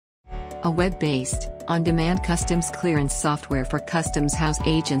A web-based, on-demand customs clearance software for customs house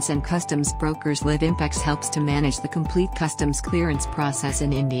agents and customs brokers. Impex helps to manage the complete customs clearance process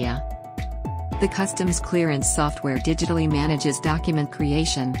in India. The customs clearance software digitally manages document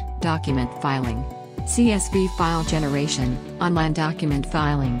creation, document filing, CSV file generation, online document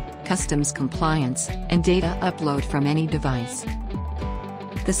filing, customs compliance, and data upload from any device.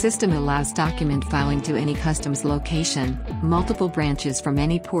 The system allows document filing to any customs location, multiple branches from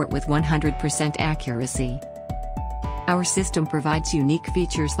any port with 100% accuracy. Our system provides unique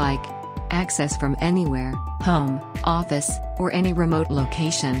features like access from anywhere, home, office, or any remote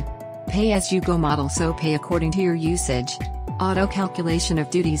location, pay-as-you-go model, so pay according to your usage, auto calculation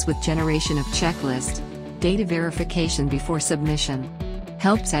of duties with generation of checklist, data verification before submission,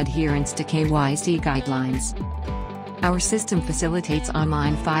 helps adherence to KYC guidelines. Our system facilitates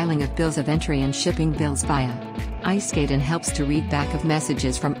online filing of bills of entry and shipping bills via ICEGATE and helps to read back of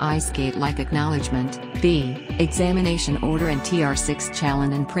messages from ICEGATE like acknowledgement, B, examination order and TR-6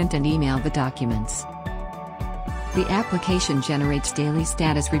 Challan, and print and email the documents. The application generates daily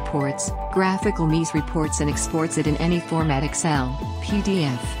status reports, graphical MES reports, and exports it in any format, Excel,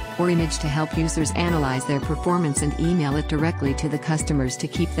 PDF, or image, to help users analyze their performance and email it directly to the customers to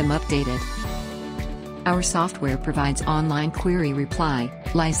keep them updated. Our software provides online query reply,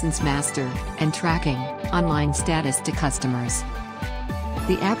 license master, and tracking, online status to customers.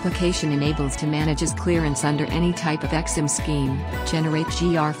 The application enables to manage clearance under any type of EXIM scheme, generate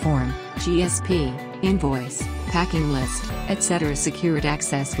GR form, GSP, invoice, packing list, etc. Secured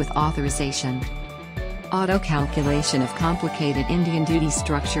access with authorization. Auto calculation of complicated Indian duty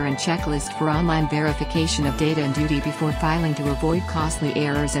structure and checklist for online verification of data and duty before filing to avoid costly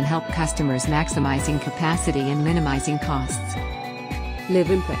errors and help customers maximizing capacity and minimizing costs.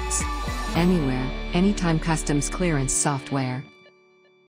 Impex. Anywhere, anytime customs clearance software.